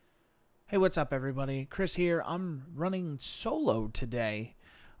Hey, what's up, everybody? Chris here. I'm running solo today.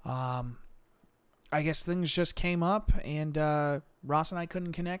 I guess things just came up, and Ross and I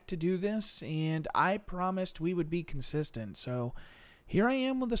couldn't connect to do this, and I promised we would be consistent. So here I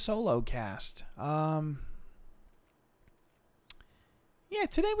am with a solo cast. Yeah,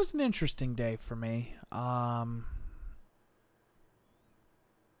 today was an interesting day for me. I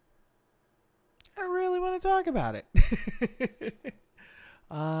don't really want to talk about it.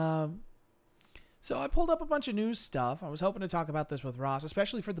 So I pulled up a bunch of news stuff. I was hoping to talk about this with Ross,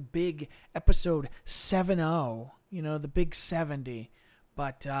 especially for the big episode 70, the big 70.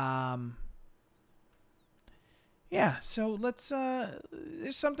 But, yeah, so let's,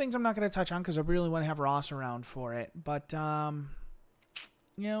 there's some things I'm not going to touch on because I really want to have Ross around for it. But, so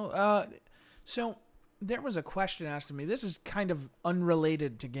there was a question asked of me. This is kind of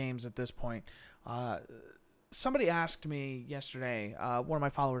unrelated to games at this point. Somebody asked me yesterday, one of my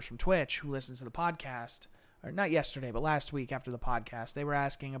followers from Twitch who listens to the podcast, or not yesterday, but last week after the podcast, they were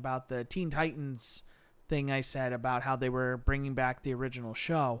asking about the Teen Titans thing I said about how they were bringing back the original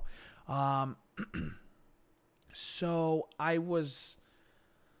show. So that was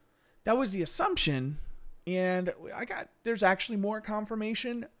the assumption, and there's actually more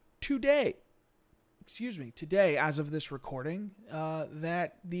confirmation today, as of this recording,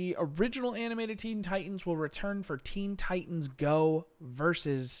 that the original animated Teen Titans will return for Teen Titans Go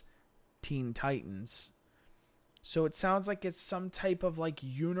versus Teen Titans. So it sounds like it's some type of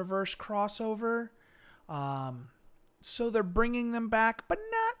universe crossover. So they're bringing them back, but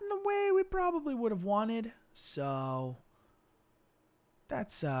not in the way we probably would have wanted. So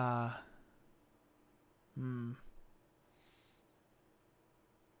that's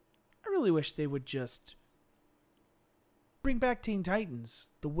I really wish they would just bring back Teen Titans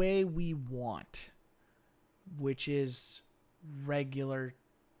the way we want, which is regular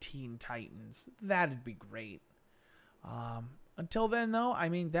Teen Titans. That'd be great. Until then, though,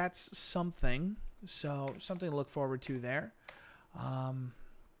 that's something. So something to look forward to there. But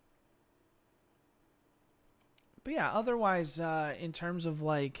yeah, otherwise, in terms of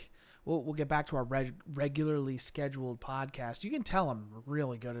we'll get back to our regularly scheduled podcast. You can tell I'm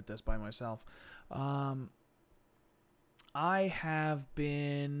really good at this by myself. I have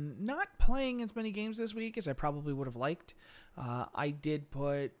been not playing as many games this week as I probably would have liked. I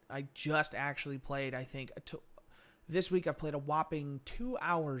just actually played, this week I've played a whopping 2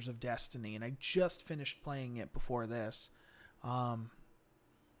 hours of Destiny, and I just finished playing it before this.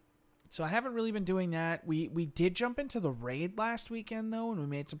 So I haven't really been doing that. We did jump into the raid last weekend, though, and we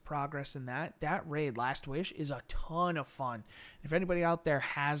made some progress in that. That raid, Last Wish, is a ton of fun. If anybody out there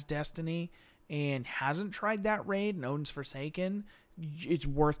has Destiny and hasn't tried that raid and owns Forsaken, it's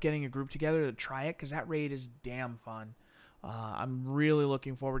worth getting a group together to try it, because that raid is damn fun. I'm really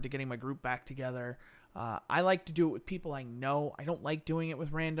looking forward to getting my group back together. I like to do it with people I know. I don't like doing it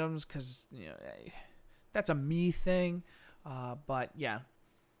with randoms, because that's a me thing. But yeah.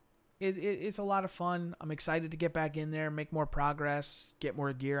 It's a lot of fun. I'm excited to get back in there, make more progress, get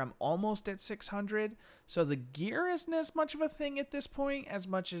more gear. I'm almost at 600, so the gear isn't as much of a thing at this point as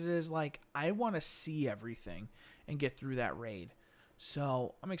much as it is I want to see everything and get through that raid.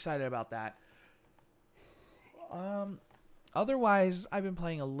 So I'm excited about that. Otherwise, I've been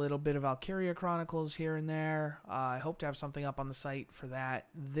playing a little bit of Valkyria Chronicles here and there. I hope to have something up on the site for that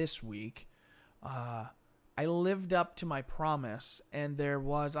this week. I lived up to my promise, and there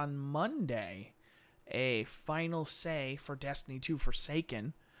was on Monday a final say for Destiny 2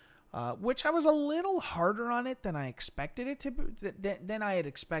 Forsaken, which I was a little harder on it than I expected it to be, than I had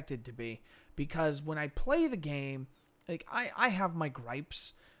expected to be, because when I play the game, I have my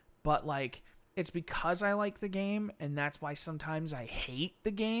gripes, but it's because I like the game, and that's why sometimes I hate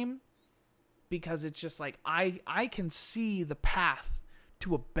the game, because it's just I can see the path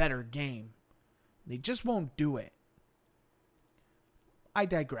to a better game. They just won't do it. I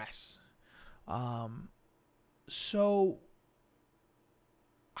digress. So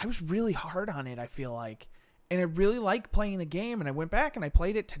I was really hard on it, I feel like. And I really liked playing the game, and I went back and I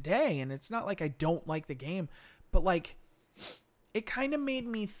played it today, and it's not like I don't like the game, but it kind of made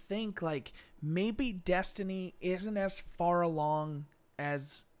me think maybe Destiny isn't as far along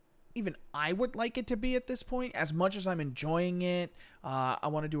as even I would like it to be at this point. As much as I'm enjoying it, I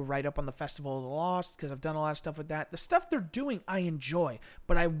want to do a write-up on the Festival of the Lost, because I've done a lot of stuff with that. The stuff they're doing, I enjoy,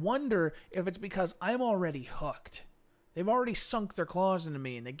 but I wonder if it's because I'm already hooked. They've already sunk their claws into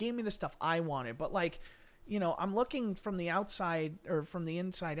me, and they gave me the stuff I wanted, but I'm looking from the outside, or from the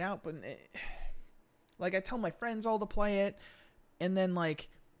inside out, but I tell my friends all to play it, and then I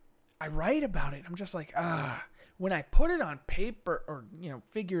write about it. I'm just when I put it on paper or,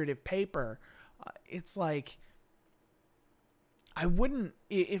 figurative paper, it's like I wouldn't,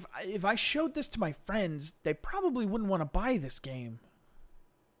 if I showed this to my friends, they probably wouldn't want to buy this game.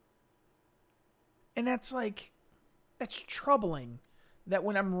 And that's troubling that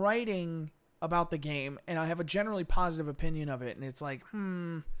when I'm writing about the game and I have a generally positive opinion of it, and it's like,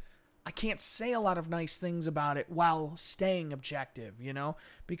 I can't say a lot of nice things about it while staying objective,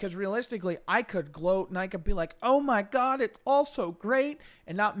 because realistically I could gloat and I could be like, oh my God, it's all so great,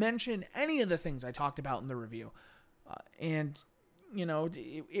 and not mention any of the things I talked about in the review. It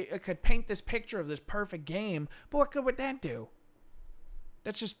could paint this picture of this perfect game, but what good would that do?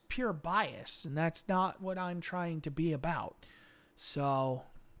 That's just pure bias, and that's not what I'm trying to be about. So,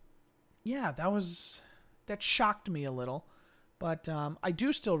 yeah, that shocked me a little. But I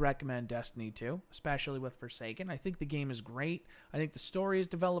do still recommend Destiny 2, especially with Forsaken. I think the game is great. I think the story is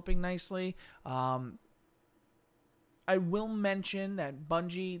developing nicely. I will mention that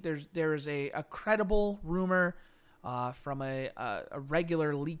Bungie, there is a credible rumor from a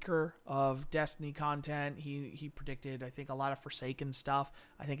regular leaker of Destiny content. He predicted, I think, a lot of Forsaken stuff.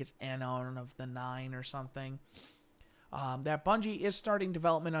 I think it's Anon of the Nine or something. That Bungie is starting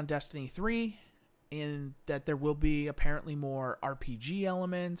development on Destiny 3, in that there will be apparently more RPG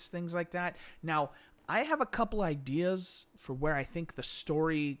elements, things like that. Now, I have a couple ideas for where I think the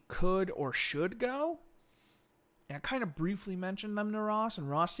story could or should go. And I kind of briefly mentioned them to Ross, and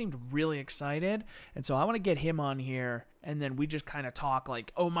Ross seemed really excited. And so I want to get him on here, and then we just kind of talk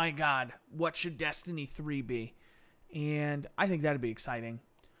like, oh my God, what should Destiny 3 be? And I think that'd be exciting.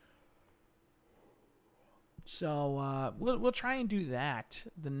 So we'll try and do that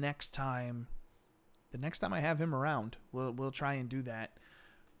the next time I have him around. We'll try and do that.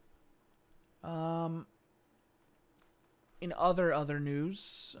 In other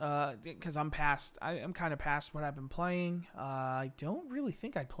news, because I'm kind of past what I've been playing. I don't really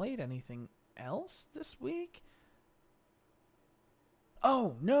think I played anything else this week.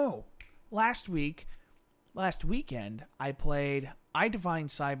 Oh no! Last weekend, I played I Divine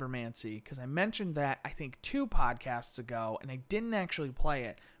Cybermancy, because I mentioned that I think 2 podcasts ago, and I didn't actually play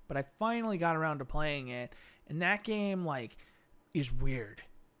it, but I finally got around to playing it, and that game is weird.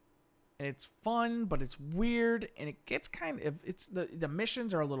 And it's fun, but it's weird, and it gets the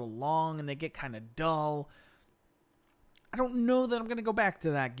missions are a little long, and they get kind of dull. I don't know that I'm going to go back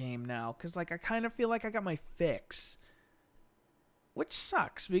to that game now, because I kind of feel like I got my fix. Which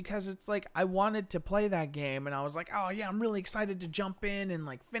sucks, because it's I wanted to play that game, and I was like, oh yeah, I'm really excited to jump in and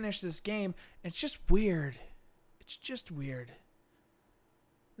finish this game. And it's just weird. It's just weird.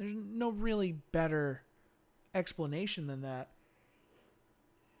 There's no really better explanation than that.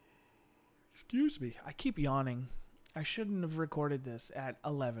 Excuse me. I keep yawning. I shouldn't have recorded this at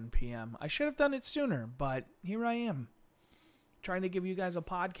 11 p.m. I should have done it sooner, but here I am, trying to give you guys a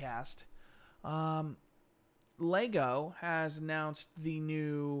podcast. Lego has announced the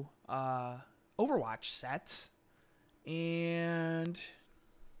new Overwatch sets, and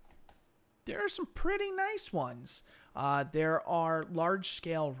there are some pretty nice ones. There are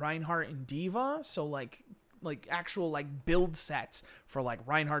large-scale Reinhardt and D.Va, so actual build sets for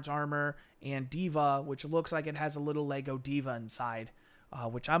Reinhardt's armor and D.Va, which looks like it has a little Lego D.Va inside,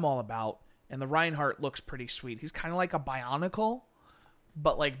 which I'm all about. And the Reinhardt looks pretty sweet. He's kind of like a Bionicle,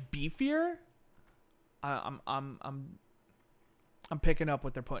 but beefier. I'm picking up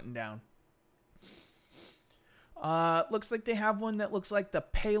what they're putting down. Looks like they have one that looks like the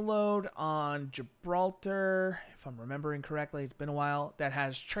payload on Gibraltar, if I'm remembering correctly. It's been a while. That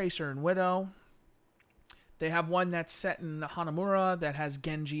has Tracer and Widow. They have one that's set in Hanamura that has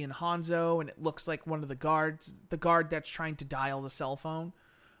Genji and Hanzo, and it looks like one of the guards, the guard that's trying to dial the cell phone.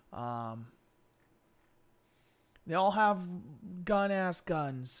 They all have gun-ass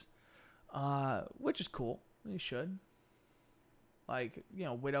guns. Which is cool. They should.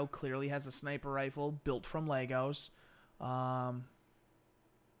 Widow clearly has a sniper rifle built from Legos.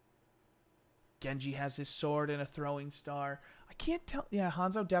 Genji has his sword and a throwing star. I can't tell. Yeah,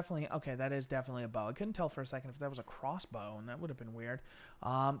 Hanzo definitely. Okay, that is definitely a bow. I couldn't tell for a second if that was a crossbow, and that would have been weird.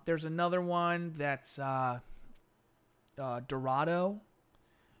 There's another one that's Dorado.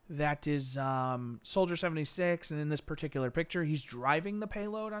 That is Soldier 76, and in this particular picture, he's driving the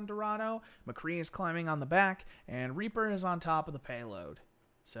payload on Dorado. McCree is climbing on the back, and Reaper is on top of the payload.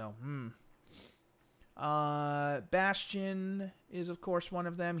 So, Bastion is, of course, one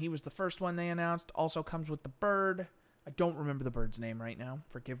of them. He was the first one they announced. Also comes with the bird. I don't remember the bird's name right now.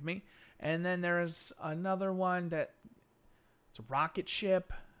 Forgive me. And then there is another one that it's a rocket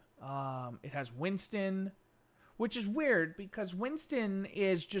ship. It has Winston, which is weird because Winston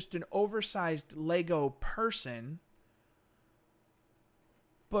is just an oversized Lego person,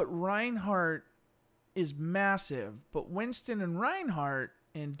 but Reinhardt is massive. But Winston and Reinhardt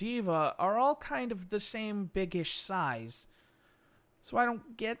and D.Va are all kind of the same biggish size. So I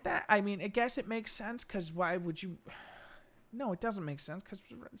don't get that. I mean, I guess it makes sense because why would you... No, it doesn't make sense because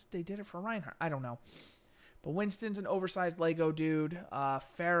they did it for Reinhardt. I don't know. But Winston's an oversized Lego dude.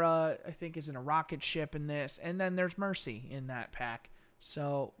 Pharah, I think, is in a rocket ship in this. And then there's Mercy in that pack.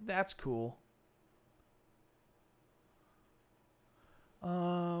 So that's cool.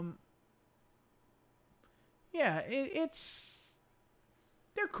 Yeah, it's...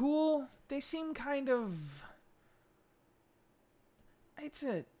 They're cool. They seem kind of...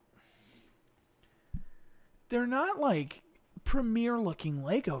 They're not like premier looking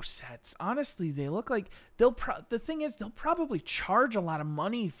Lego sets. Honestly, they look like the thing is they'll probably charge a lot of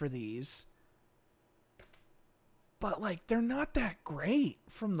money for these. But like they're not that great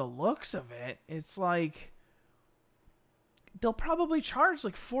from the looks of it. It's like they'll probably charge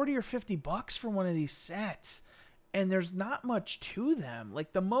like $40 or $50 for one of these sets, and there's not much to them.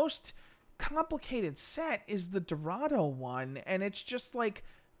 Like the most complicated set is the Dorado one, and it's just like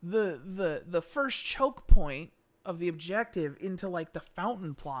the first choke point of the objective into like the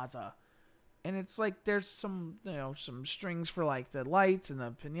fountain plaza, and it's like there's some some strings for like the lights and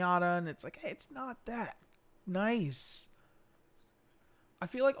the piñata, and it's like, hey, it's not that nice. I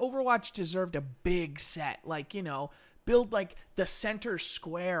feel like Overwatch deserved a big set, like build like the center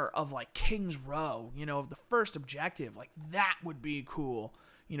square of like King's Row, of the first objective. Like that would be cool.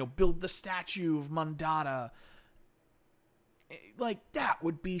 Build the statue of Mondada. Like that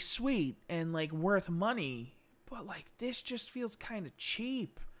would be sweet and like worth money. But like this just feels kind of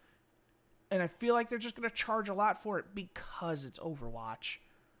cheap. And I feel like they're just going to charge a lot for it because it's Overwatch.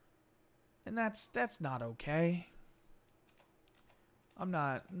 And that's not okay. I'm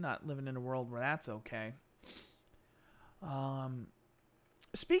not living in a world where that's okay.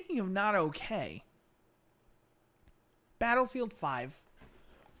 Speaking of not okay, Battlefield 5,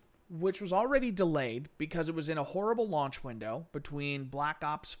 which was already delayed because it was in a horrible launch window between Black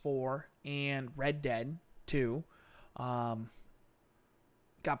Ops 4 and Red Dead 2, got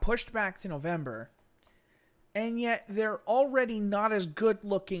pushed back to November, and yet they're already not as good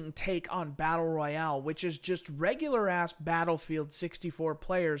looking take on Battle Royale, which is just regular ass Battlefield 64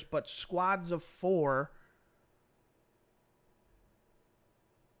 players, but squads of 4.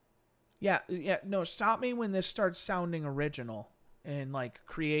 No, stop me when this starts sounding original and like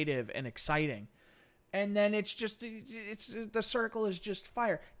creative and exciting. And then it's the circle is just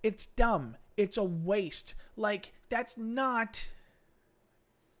fire. It's dumb. It's a waste. Like that's not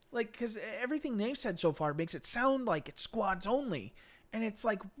like, because everything they've said so far makes it sound like it's squads only. And it's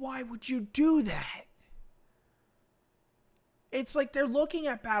like, why would you do that? It's like they're looking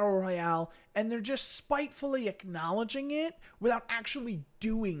at Battle Royale and they're just spitefully acknowledging it without actually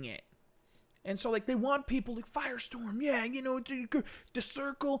doing it. And so, like, they want people like Firestorm, the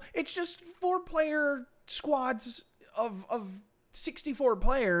circle. It's just 4-player squads of 64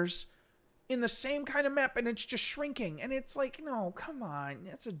 players in the same kind of map, and it's just shrinking. And it's like, no, come on,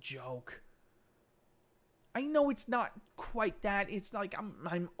 that's a joke. I know it's not quite that. It's like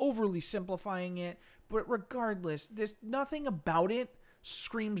I'm overly simplifying it, but regardless, there's nothing about it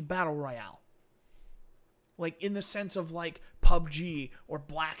screams Battle Royale. Like, in the sense of, like, PUBG or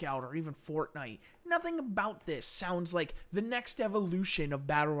Blackout or even Fortnite. Nothing about this sounds like the next evolution of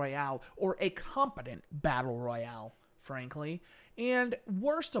Battle Royale or a competent Battle Royale, frankly. And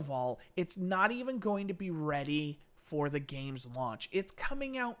worst of all, it's not even going to be ready for the game's launch. It's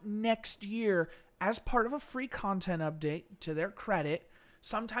coming out next year as part of a free content update, to their credit,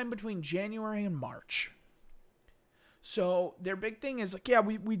 sometime between January and March. So their big thing is like, yeah,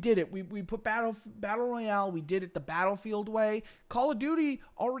 we did it. We put Battle Royale. We did it the Battlefield way. Call of Duty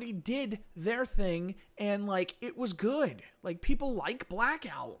already did their thing, and like it was good. Like people like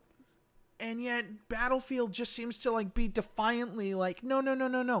Blackout, and yet Battlefield just seems to like be defiantly like,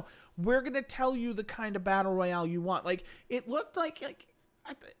 no. We're gonna tell you the kind of Battle Royale you want. Like it looked like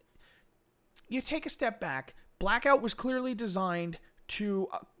you take a step back. Blackout was clearly designed to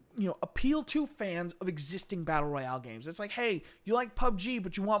appeal to fans of existing Battle Royale games. It's like, hey, you like PUBG,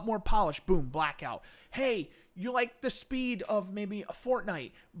 but you want more polish. Boom, Blackout. Hey, you like the speed of maybe a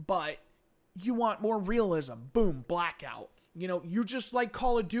Fortnite, but you want more realism. Boom, Blackout. You just like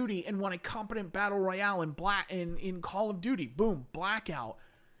Call of Duty and want a competent Battle Royale in Call of Duty. Boom, Blackout.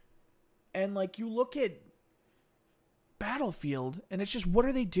 And like you look at Battlefield, and it's just, what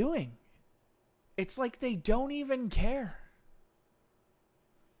are they doing? It's like they don't even care.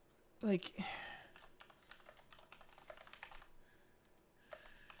 Like,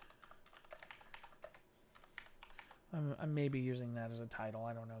 I'm maybe using that as a title.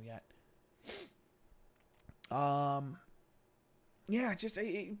 I don't know yet. Yeah,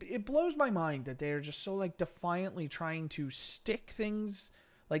 it blows my mind that they're just so like defiantly trying to stick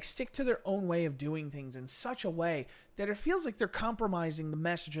to their own way of doing things in such a way that it feels like they're compromising the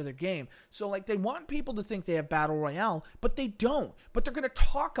message of their game. So like they want people to think they have Battle Royale, but they don't. But they're going to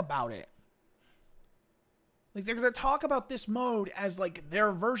talk about it. Like they're going to talk about this mode as like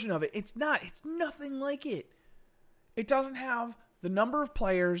their version of it. It's not. It's nothing like it. It doesn't have the number of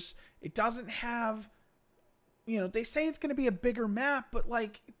players. It doesn't have, they say it's going to be a bigger map, but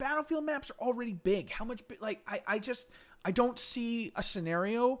like Battlefield maps are already big. How much, like, I don't see a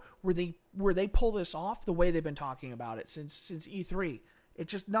scenario where they pull this off the way they've been talking about it since E3. It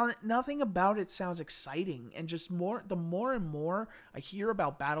just nothing about it sounds exciting, and just the more and more I hear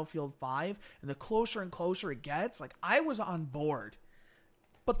about Battlefield 5 and the closer and closer it gets, like I was on board.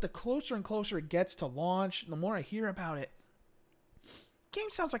 But the closer and closer it gets to launch, the more I hear about it, the game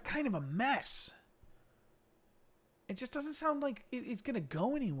sounds like kind of a mess. It just doesn't sound like it's going to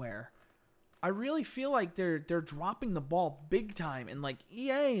go anywhere. I really feel like they're dropping the ball big time, and like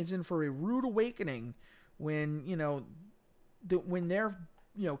EA is in for a rude awakening when, when their,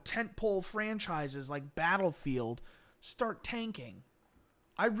 tentpole franchises like Battlefield start tanking.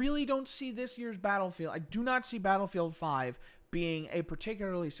 I really don't see this year's Battlefield. I do not see Battlefield 5 being a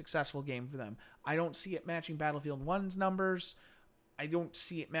particularly successful game for them. I don't see it matching Battlefield 1's numbers. I don't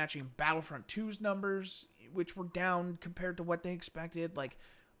see it matching Battlefront 2's numbers, which were down compared to what they expected. Like,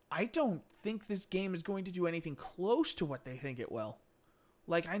 I don't think this game is going to do anything close to what they think it will.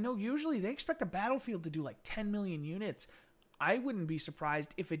 Like, I know usually they expect a Battlefield to do like 10 million units. I wouldn't be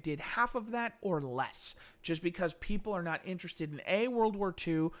surprised if it did half of that or less, just because people are not interested in A, World War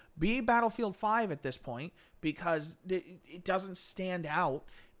II, B, Battlefield 5 at this point, because it doesn't stand out,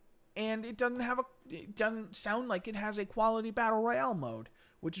 and it doesn't sound like it has a quality Battle Royale mode,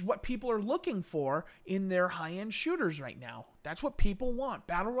 which is what people are looking for in their high-end shooters right now. That's what people want.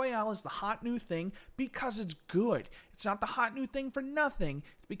 Battle Royale is the hot new thing because it's good. It's not the hot new thing for nothing.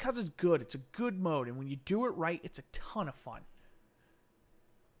 It's because it's good. It's a good mode, and when you do it right, it's a ton of fun.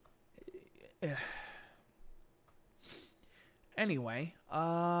 Anyway,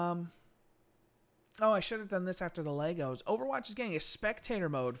 I should have done this after the Legos. Overwatch is getting a spectator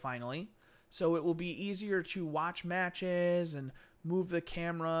mode finally, so it will be easier to watch matches and move the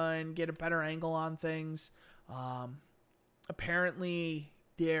camera and get a better angle on things. Apparently,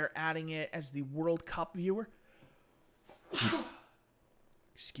 they're adding it as the World Cup viewer.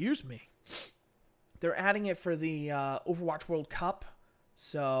 Excuse me. They're adding it for the Overwatch World Cup,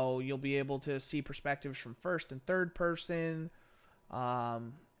 so you'll be able to see perspectives from first and third person.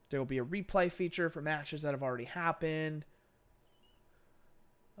 There will be a replay feature for matches that have already happened.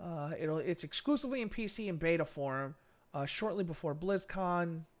 It's exclusively in PC and beta form. Shortly before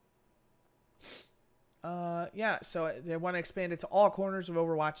BlizzCon. So they want to expand it to all corners of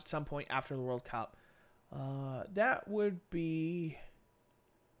Overwatch at some point after the World Cup. That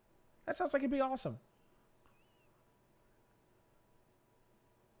sounds like it'd be awesome.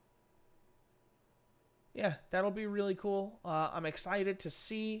 Yeah, that'll be really cool. I'm excited to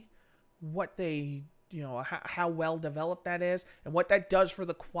see what they, how well developed that is and what that does for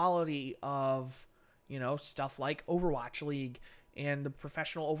the quality of, stuff like Overwatch League and the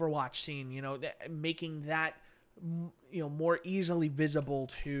professional Overwatch scene, making that, more easily visible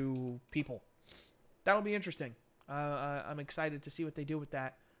to people. That'll be interesting. I'm excited to see what they do with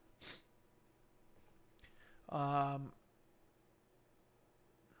that.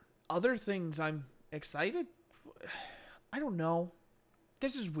 Other things I'm excited for, I don't know.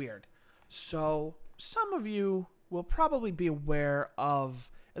 This is weird. So some of you will probably be aware of,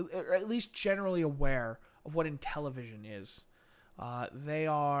 or at least generally aware of what Intellivision is. They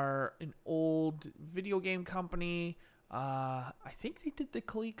are an old video game company. I think they did the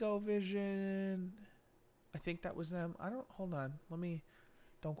ColecoVision. I think that was them. Hold on.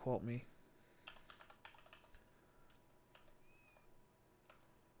 Don't quote me.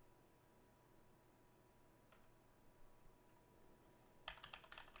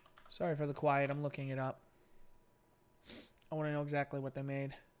 Sorry for the quiet. I'm looking it up. I want to know exactly what they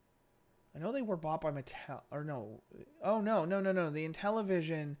made. I know they were bought by Mattel. Or no. Oh, no. The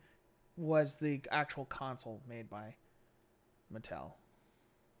Intellivision was the actual console made by Mattel.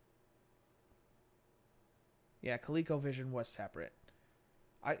 Yeah, ColecoVision was separate.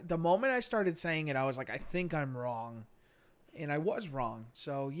 The moment I started saying it, I was like, I think I'm wrong. And I was wrong.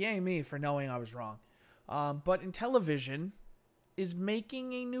 So, yay me for knowing I was wrong. But Intellivision is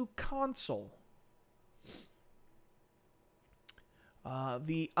making a new console.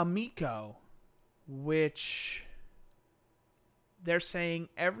 The Amico, which they're saying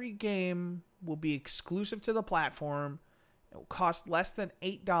every game will be exclusive to the platform. It will cost less than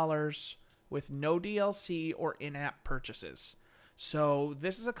 $8 with no DLC or in-app purchases. So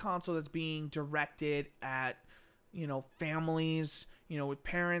this is a console that's being directed at, families, with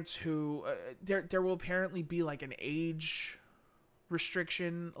parents who there will apparently be like an age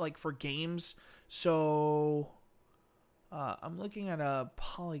restriction like for games. So I'm looking at a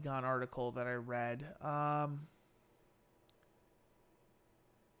Polygon article that I read.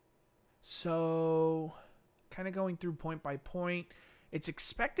 So kind of going through point by point. It's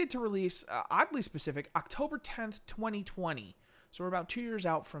expected to release, oddly specific, October 10th, 2020. So we're about 2 years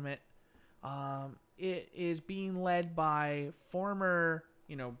out from it. It is being led by former,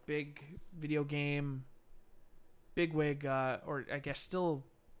 big video game bigwig, or I guess still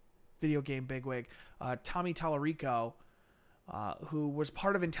video game bigwig, Tommy Tallarico, who was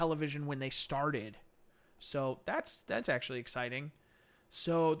part of Intellivision when they started. So that's actually exciting.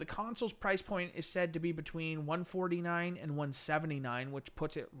 So the console's price point is said to be between $149 and $179, which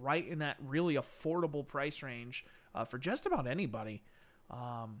puts it right in that really affordable price range for just about anybody.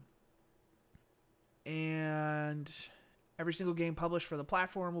 And every single game published for the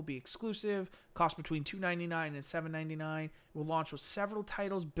platform will be exclusive, cost between $299 and $799. It will launch with several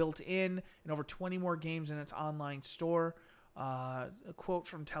titles built in and over 20 more games in its online store. A quote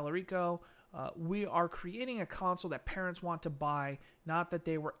from Tallarico: we are creating a console that parents want to buy, not that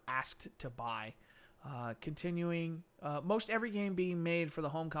they were asked to buy. Continuing, most every game being made for the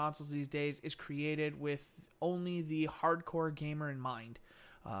home consoles these days is created with only the hardcore gamer in mind.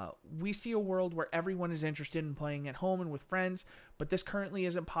 We see a world where everyone is interested in playing at home and with friends, but this currently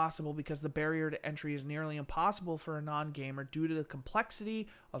isn't possible because the barrier to entry is nearly impossible for a non-gamer due to the complexity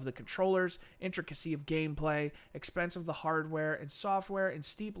of the controllers, intricacy of gameplay, expense of the hardware and software, and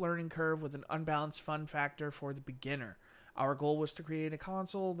steep learning curve with an unbalanced fun factor for the beginner. Our goal was to create a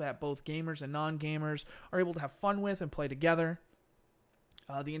console that both gamers and non-gamers are able to have fun with and play together.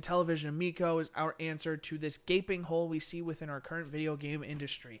 The Intellivision Amico is our answer to this gaping hole we see within our current video game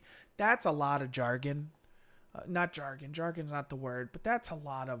industry. That's a lot of jargon. Not jargon. Jargon's not the word, but that's a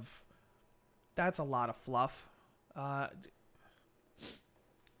lot of fluff.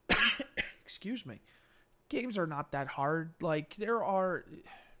 Excuse me. Games are not that hard. Like there are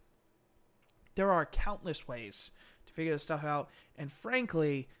countless ways to figure this stuff out, and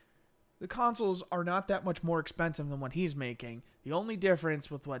frankly, the consoles are not that much more expensive than what he's making. The only difference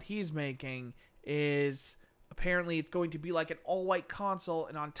with what he's making is apparently it's going to be like an all-white console,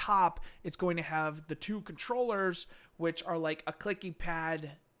 and on top it's going to have the two controllers, which are like a clicky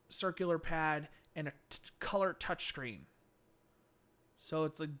pad, circular pad, and a color touchscreen. So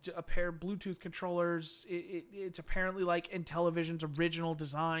it's like a pair of Bluetooth controllers. It's apparently like Intellivision's original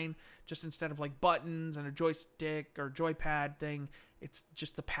design, just instead of like buttons and a joystick or joypad thing, it's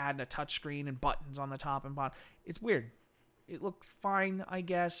just the pad and a touchscreen and buttons on the top and bottom. It's weird. It looks fine, I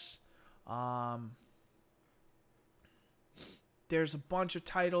guess. There's a bunch of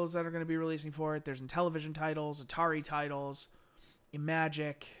titles that are going to be releasing for it. There's Intellivision titles, Atari titles,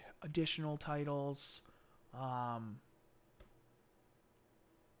 Imagic, additional titles.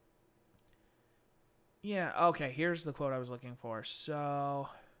 Yeah, okay, here's the quote I was looking for. So,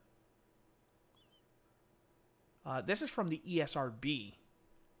 this is from the ESRB,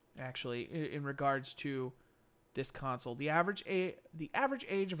 actually, in regards to this console. The average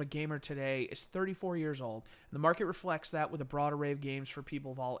age of a gamer today is 34 years old, and the market reflects that with a broad array of games for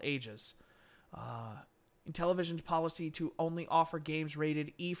people of all ages. Intellivision's policy to only offer games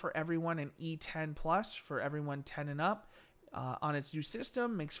rated E for everyone and E10 plus for everyone 10 and up on its new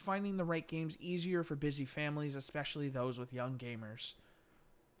system makes finding the right games easier for busy families, especially those with young gamers.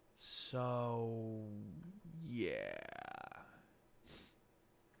 So, yeah.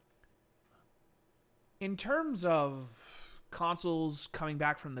 In terms of consoles coming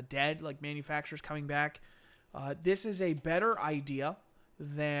back from the dead, like manufacturers coming back, this is a better idea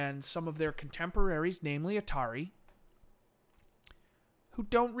than some of their contemporaries, namely Atari, who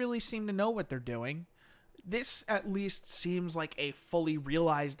don't really seem to know what they're doing. This at least seems like a fully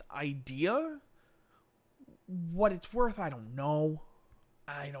realized idea. What it's worth, I don't know.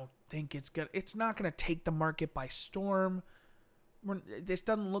 I don't think it's not gonna take the market by storm. This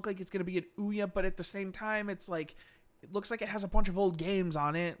doesn't look like it's gonna be an Ouya, but at the same time, it's like it looks like it has a bunch of old games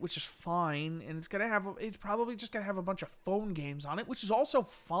on it, which is fine, and it's probably just gonna have a bunch of phone games on it, which is also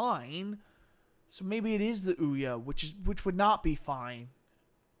fine. So maybe it is the Ouya, which would not be fine.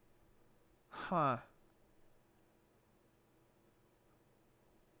 Huh.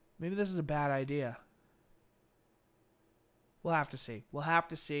 Maybe this is a bad idea. We'll have to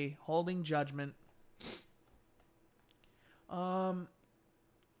see. Holding judgment.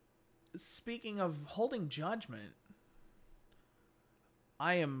 Speaking of holding judgment,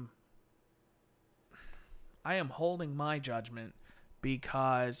 I am holding my judgment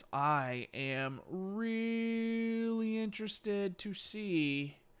because I am really interested to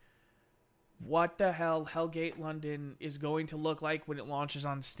see what the hell Hellgate London is going to look like when it launches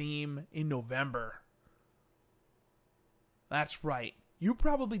on Steam in November. That's right. You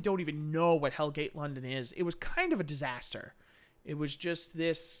probably don't even know what Hellgate London is. It was kind of a disaster. It was just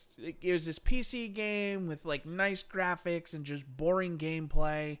this PC game with like nice graphics and just boring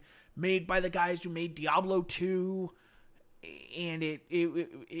gameplay made by the guys who made Diablo 2, and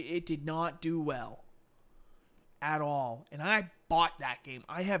it did not do well at all. And I bought that game.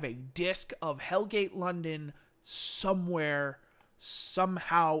 I have a disc of Hellgate London somewhere,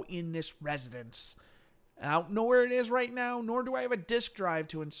 somehow in this residence. I don't know where it is right now, nor do I have a disc drive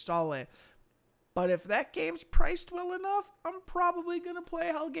to install it. But if that game's priced well enough, I'm probably going to play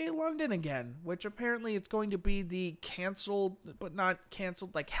Hellgate London again, which apparently it's going to be the canceled, but not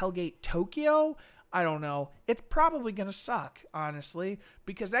canceled, like Hellgate Tokyo. I don't know. It's probably going to suck, honestly,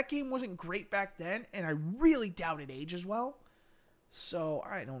 because that game wasn't great back then, and I really doubt it ages well. So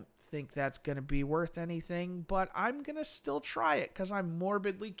I don't think that's going to be worth anything, but I'm going to still try it because I'm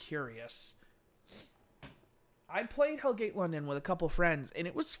morbidly curious. I played Hellgate London with a couple friends, and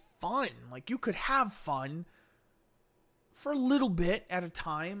it was fun. Like, you could have fun for a little bit at a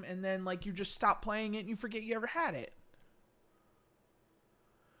time, and then, like, you just stop playing it and you forget you ever had it.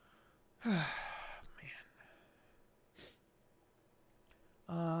 Man.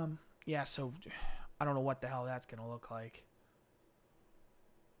 Yeah, so I don't know what the hell that's going to look like.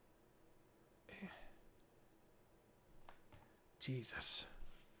 Jesus.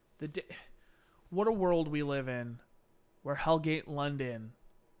 What a world we live in where Hellgate London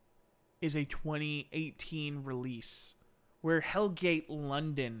is a 2018 release. Where Hellgate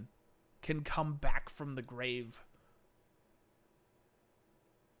London can come back from the grave.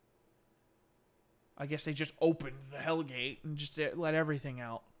 I guess they just opened the Hellgate and just let everything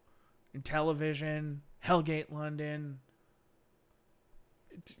out. In television, Hellgate London,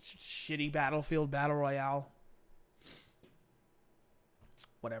 shitty Battlefield Battle Royale.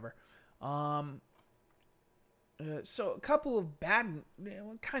 Whatever. So a couple of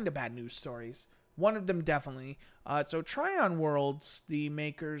kind of bad news stories. One of them definitely. So Trion Worlds, the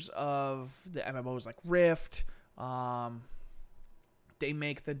makers of the MMOs like Rift, they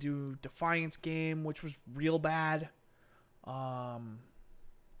make the Defiance game, which was real bad.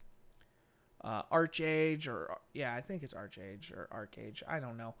 Archage, I think it's Archage or Arcage. I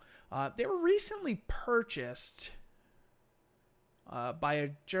don't know. They were recently purchased by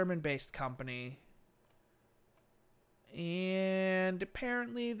a German-based company, and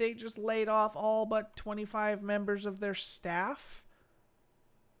apparently they just laid off all but 25 members of their staff,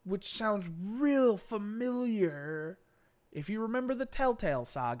 which sounds real familiar if you remember the Telltale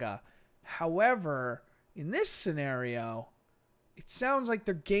saga. However, in this scenario, it sounds like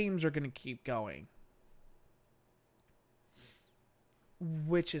their games are going to keep going,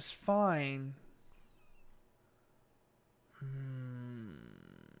 which is fine.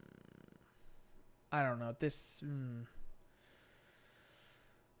 I don't know. This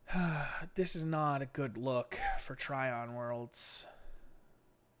is not a good look for Trion Worlds.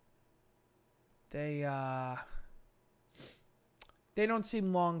 They don't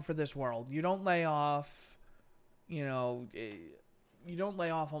seem long for this world. You don't lay off,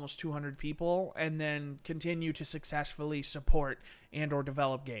 almost 200 people and then continue to successfully support and or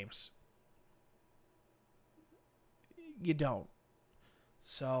develop games. You don't.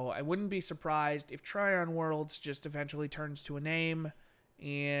 So I wouldn't be surprised if Trion Worlds just eventually turns to a name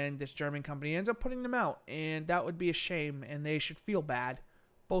and this German company ends up putting them out. And that would be a shame, and they should feel bad.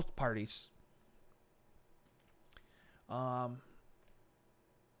 Both parties. And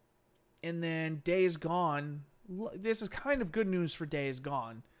then Days Gone. This is kind of good news for Days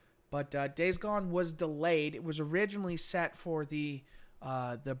Gone. But Days Gone was delayed. It was originally set for the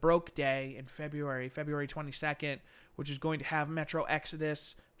Broke Day in February 22nd, which is going to have Metro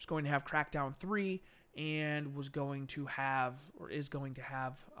Exodus, was going to have Crackdown 3, and is going to have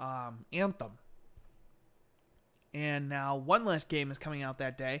Anthem. And now one less game is coming out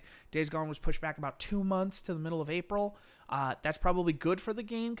that day. Days Gone was pushed back about 2 months to the middle of April. That's probably good for the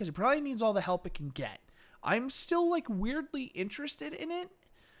game because it probably needs all the help it can get. I'm still weirdly interested in it.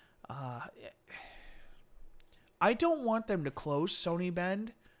 I don't want them to close Sony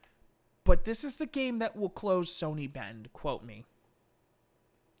Bend, but this is the game that will close Sony Bend. Quote me.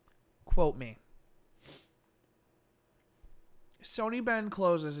 Sony Bend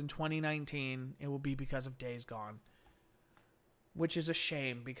closes in 2019. It will be because of Days Gone. which is a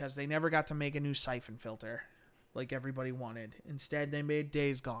shame because they never got to make a new siphon filter like everybody wanted. Instead, they made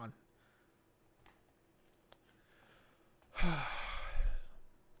Days Gone.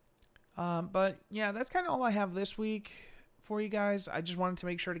 But yeah, that's kind of all I have this week for you guys. I just wanted to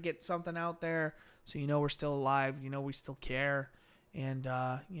make sure to get something out there so you know we're still alive, you know we still care, and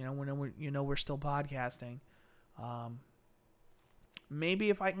we're still podcasting. Maybe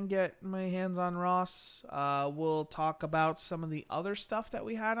if I can get my hands on Ross, we'll talk about some of the other stuff that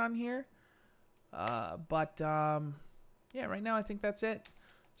we had on here. But right now I think that's it.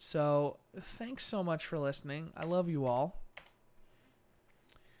 So thanks so much for listening. I love you all.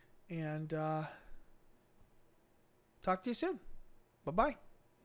 And talk to you soon. Bye-bye.